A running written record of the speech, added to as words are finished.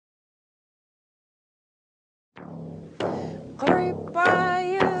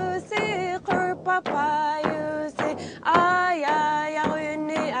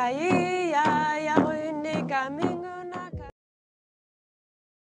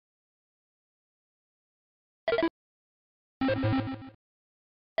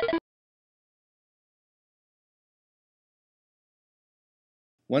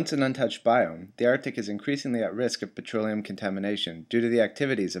Once an untouched biome, the Arctic is increasingly at risk of petroleum contamination due to the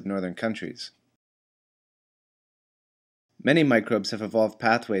activities of northern countries. Many microbes have evolved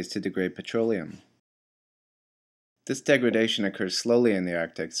pathways to degrade petroleum. This degradation occurs slowly in the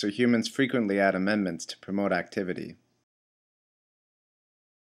Arctic, so humans frequently add amendments to promote activity.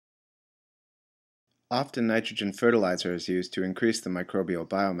 Often nitrogen fertilizer is used to increase the microbial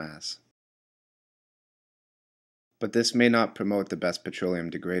biomass. But this may not promote the best petroleum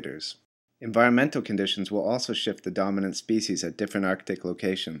degraders. Environmental conditions will also shift the dominant species at different Arctic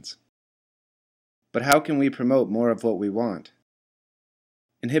locations. But how can we promote more of what we want?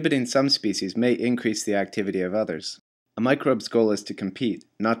 Inhibiting some species may increase the activity of others. A microbe's goal is to compete,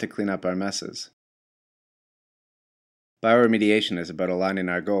 not to clean up our messes. Bioremediation is about aligning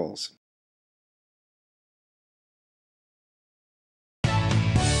our goals.